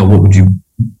reaction now, what would you,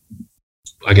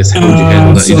 I guess, how would you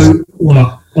handle that? So,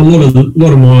 well, a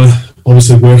lot of my,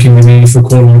 obviously working with me for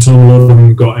quite a long time, a lot of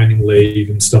them got annual leave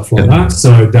and stuff like that.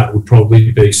 So that would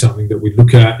probably be something that we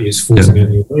look at, is forcing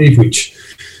annual leave, which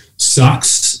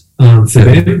sucks for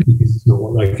them because it's not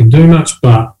what they can do much.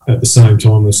 But at the same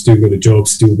time, they've still got a job,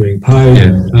 still being paid.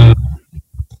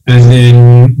 And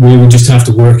then we would just have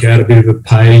to work out a bit of a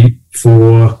pay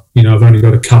for, I've only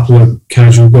got a couple of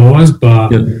casual guys,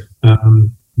 but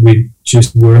we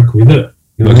just work with it.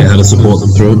 Work out how to support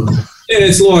them through it. Yeah,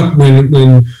 it's like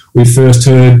when we first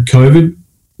heard COVID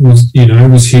was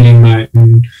hitting, mate,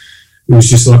 and it was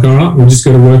just like, all right, we've just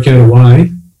got to work out a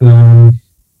way.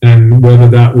 And whether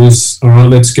that was, all right,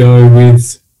 let's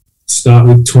start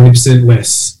with 20%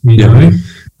 less,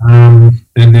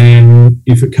 and then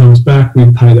if it comes back, we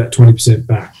pay that 20%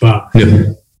 back. But I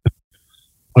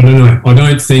don't know. I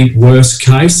don't think worst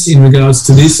case in regards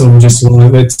to this. I'm just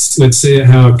like, let's see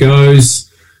how it goes.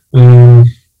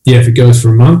 If it goes for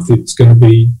a month, it's going to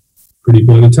be pretty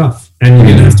bloody tough, and you're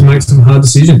going to have to make some hard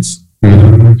decisions.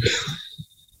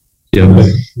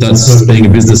 That's being a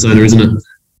business owner, isn't it?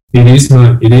 It is,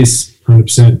 mate. It is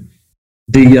 100%.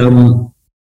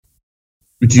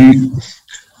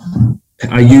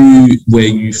 Are you where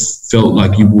you felt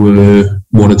like you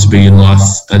wanted to be in life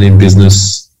and in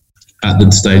business at the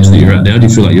stage that you're at now? Do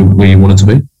you feel like you're where you wanted to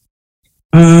be?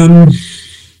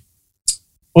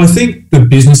 I think the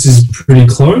business is pretty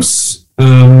close.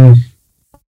 I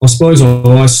suppose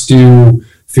I still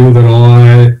feel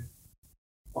that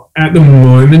at the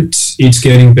moment, it's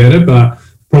getting better, but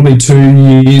probably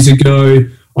 2 years ago,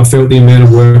 I felt the amount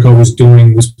of work I was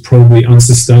doing was probably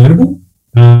unsustainable.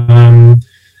 And,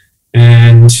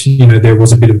 there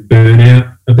was a bit of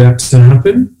burnout about to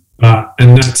happen.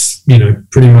 And that's,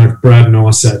 pretty much Brad and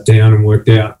I sat down and worked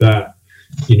out that,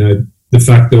 the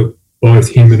fact that both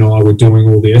him and I were doing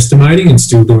all the estimating and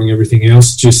still doing everything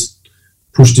else just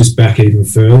pushed us back even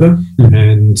further.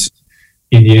 And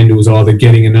in the end, it was either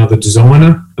getting another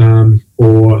designer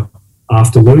or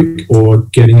after Luke, or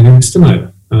getting an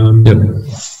estimator. And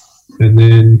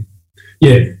then,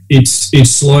 it's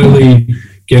slowly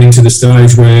getting to the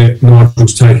stage where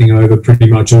Nigel's taking over pretty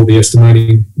much all the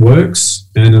estimating works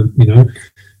and,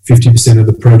 50% of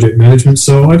the project management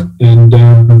side. And,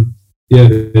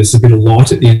 there's a bit of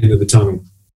light at the end of the tunnel.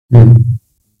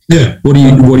 Yeah. What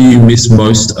do you miss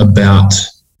most about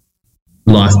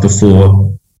life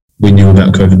before we knew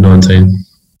about COVID-19?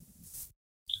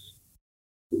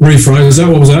 Rephrase that.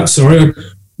 What was that? Sorry.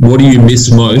 What do you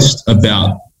miss most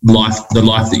about life, the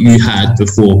life that you had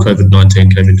before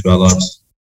COVID-19 came into our lives?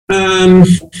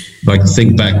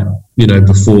 Think back,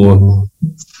 before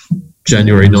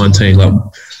January 19,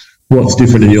 What's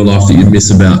different in your life that you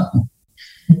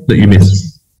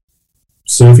miss?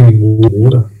 Surfing in warm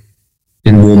water.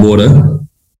 In warm water?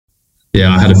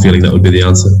 Yeah, I had a feeling that would be the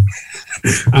answer.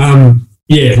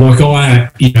 Yeah, like I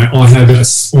had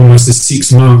almost a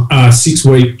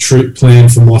 6-week trip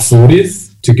planned for my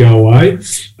 40th to go away,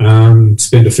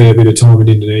 spend a fair bit of time in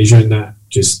Indonesia, and that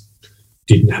just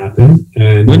didn't happen.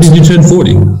 And when did you turn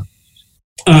 40?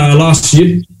 Last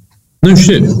year. No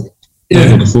shit.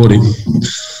 Yeah. I'm 40.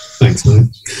 Thanks, mate.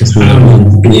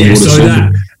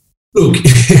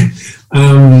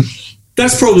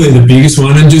 That's probably the biggest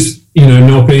one, and just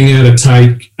not being able to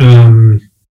take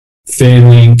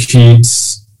family and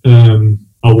kids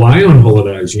away on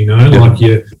holidays. Like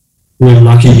we're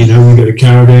lucky. We go to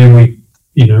Caribbean. We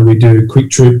do a quick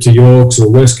trip to Yorks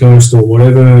or West Coast or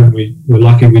whatever. And we're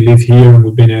lucky we live here and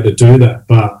we've been able to do that.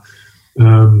 But I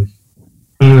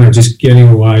don't know, just getting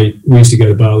away. We used to go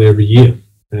to Bali every year,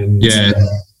 and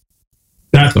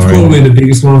that's probably the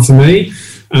biggest one for me.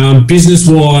 Business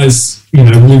wise,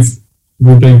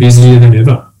 we've been busier than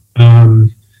ever,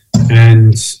 and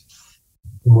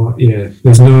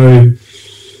there's no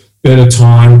better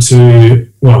time to.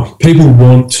 Well, people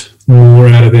want more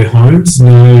out of their homes.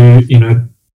 Their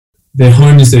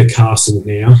home is their castle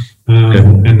now,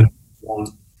 and they want,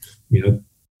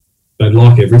 they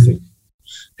like everything.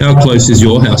 How close is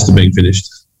your house to being finished?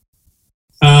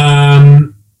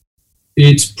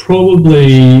 It's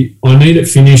probably, I need it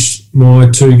finished. My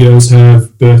 2 girls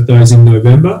have birthdays in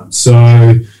November,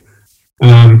 so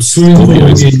swimming pool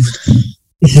is,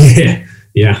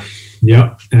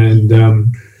 and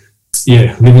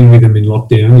living with them in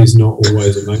lockdown is not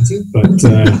always amazing, but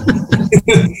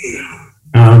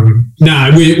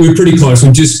no, we're pretty close.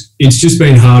 It's just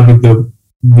been hard with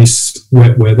this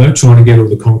wet weather, trying to get all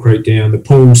the concrete down. The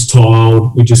pool's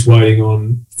tiled. We're just waiting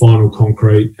on final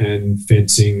concrete and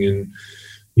fencing and,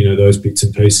 those bits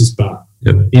and pieces. But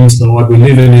inside, we're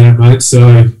living in it, mate.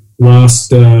 So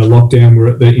last lockdown, we're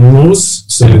at the in-laws.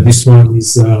 So this one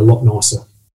is a lot nicer.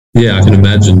 Yeah, I can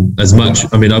imagine.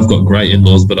 I've got great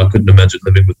in-laws, but I couldn't imagine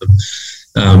living with them.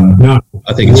 No.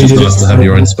 I think it's just nice to have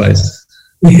your own space.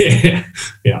 Yeah.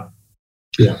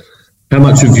 How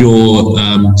much of your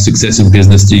success in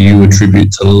business do you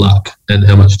attribute to luck, and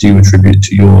how much do you attribute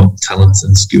to your talents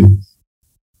and skill?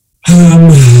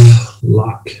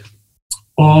 Luck.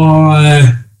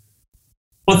 I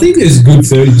think there's a good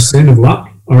 30% of luck,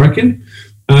 I reckon.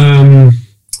 I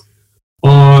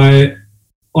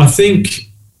think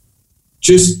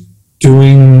just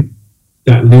doing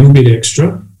that little bit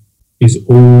extra is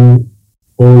all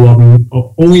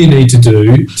you need to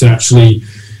do to actually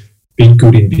be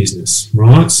good in business,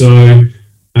 right? So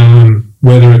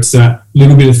whether it's that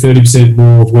little bit of 30%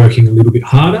 more of working a little bit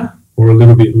harder or a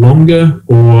little bit longer,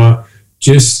 or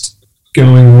just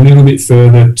going a little bit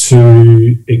further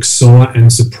to excite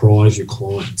and surprise your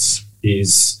clients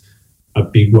is a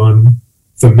big one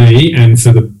for me and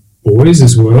for the boys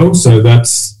as well. So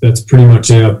that's pretty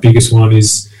much our biggest one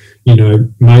is,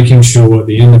 making sure at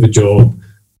the end of a job,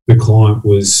 the client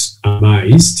was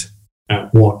amazed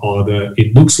at what either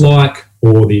it looks like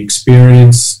or the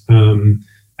experience, and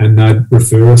they'd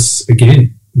refer us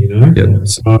again,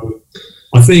 So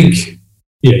I think,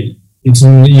 you're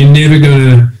never going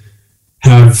to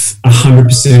have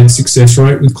 100% success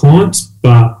rate with clients,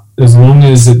 but as long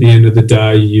as at the end of the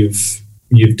day you've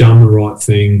done the right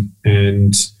thing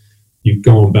and you've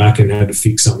gone back and had to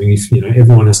fix something, if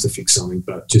everyone has to fix something,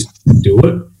 but just do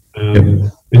it,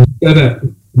 and go that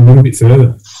a little bit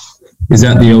further. Is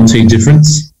that the LT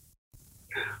difference?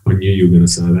 I knew you were going to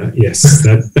say that. Yes,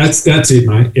 that's it,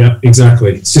 mate. Yeah,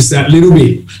 exactly. It's just that little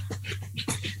bit.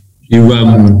 You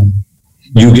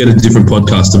get a different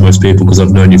podcast than most people because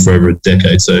I've known you for over a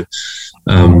decade. So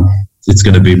it's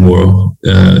going to be more.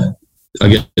 I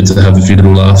get to have a few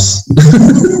little laughs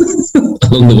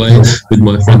along the way with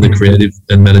my friend, the creative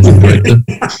and managing director.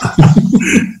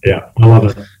 Yeah, I love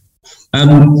it.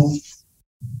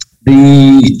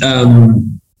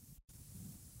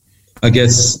 I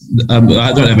guess I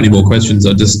don't have any more questions.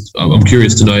 I'm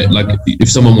curious to know, like,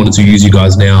 if someone wanted to use you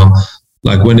guys now,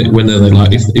 like when are they,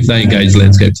 like, if they engage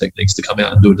Landscape Techniques to come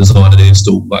out and do a design and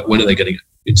install, like, when are they getting it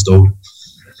installed?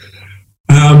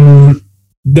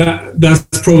 That's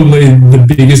probably the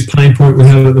biggest pain point we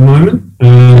have at the moment.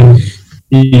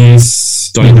 Is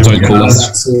don't call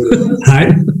us.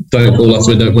 Hey, don't call us.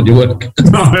 We don't want your work.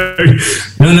 No,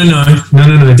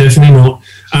 definitely not.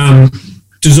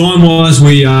 Design wise,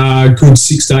 we are good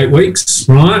 6 to 8 weeks,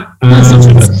 right?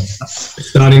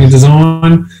 Starting a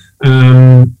design.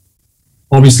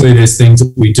 Obviously, there's things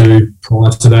that we do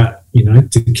prior to that,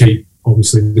 to keep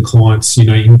obviously the clients,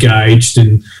 engaged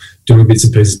and doing bits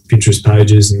and pieces, Pinterest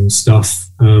pages and stuff.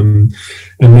 And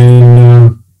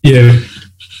then,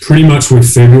 pretty much we're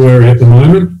February at the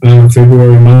moment,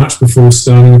 February, March before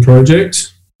starting the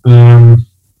project,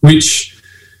 which,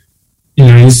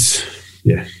 is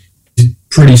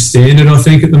pretty standard, I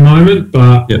think, at the moment.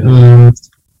 But,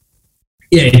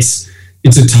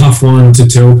 it's a tough one to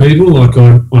tell people. Like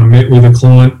I met with a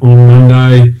client on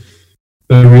Monday.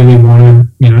 They really wanted,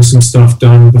 some stuff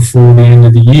done before the end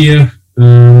of the year.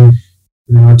 And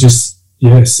I just,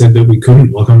 said that we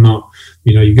couldn't. Like I'm not,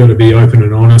 you've got to be open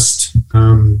and honest.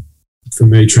 For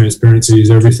me, transparency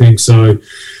is everything. So,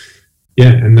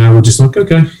 and they were just like,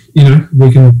 okay,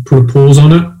 we can put a pause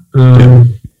on it.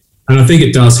 And I think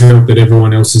it does help that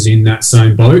everyone else is in that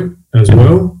same boat as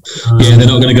well. They're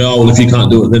not going to go, well, if you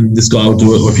can't do it, then this guy will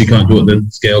do it, or if you can't do it,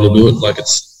 then Scale will do it. Like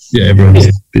everyone's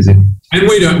busy. And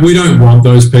we don't want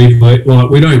those people. Like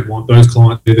we don't want those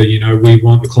clients either. We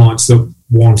want the clients that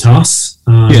want us.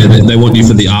 They want you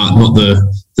for the art, not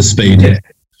the speed.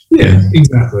 Yeah,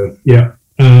 exactly. Yeah,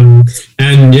 and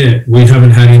we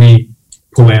haven't had any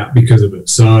pull out because of it.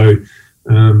 So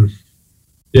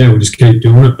we'll just keep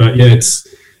doing it. But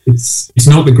it's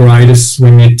not the greatest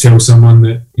when you tell someone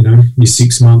that you're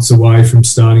 6 months away from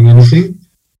starting anything.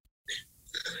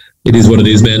 It is what it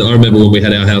is, man. I remember when we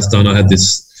had our house done, I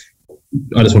just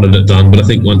wanted it done. But I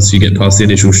think once you get past the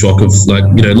initial shock of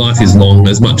life is long.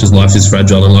 As much as life is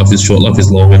fragile and life is short, life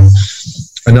is long. And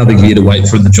another year to wait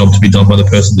for the job to be done by the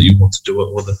person that you want to do it,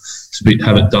 or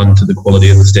have it done to the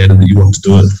quality and the standard that you want to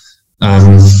do it.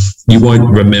 You won't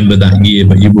remember that year,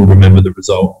 but you will remember the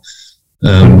result.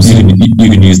 You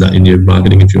can use that in your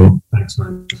marketing if you want. Thanks,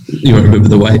 man. You won't remember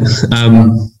the wait.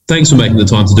 Thanks for making the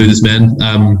time to do this, man.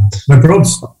 No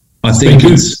problems. I think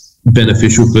it's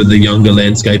beneficial for the younger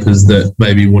landscapers that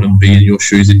maybe want to be in your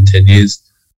shoes in 10 years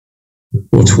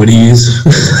or 20 years.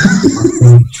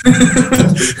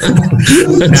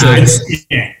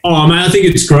 Oh, man, I think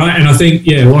it's great. And I think,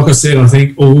 like I said, I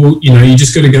think, you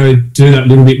just got to go do that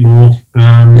little bit more.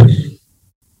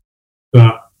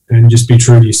 And just be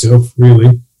true to yourself,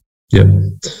 really. Yeah.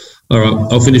 All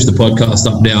right. I'll finish the podcast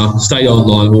up now. Stay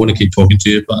online. We want to keep talking to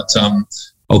you, but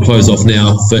I'll close off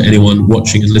now for anyone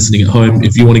watching and listening at home.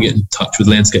 If you want to get in touch with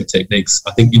Landscape Techniques,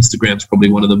 I think Instagram's probably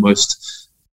one of the most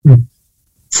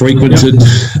frequented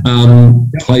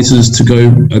places to go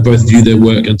both view their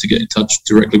work and to get in touch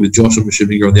directly with Josh. I'm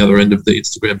assuming you're on the other end of the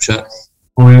Instagram chat.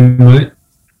 I am, mate.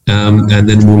 And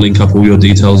then we'll link up all your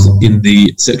details in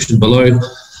the section below.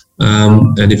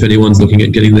 And if anyone's looking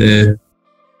at getting their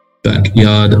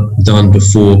backyard done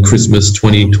before Christmas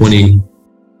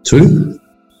 2022,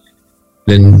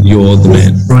 then you're the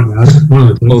man. Front yard.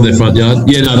 Oh, their front yard.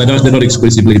 Yeah, no, they're not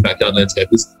exclusively backyard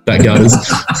landscapers, backyarders.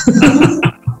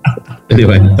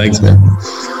 Anyway, thanks, man.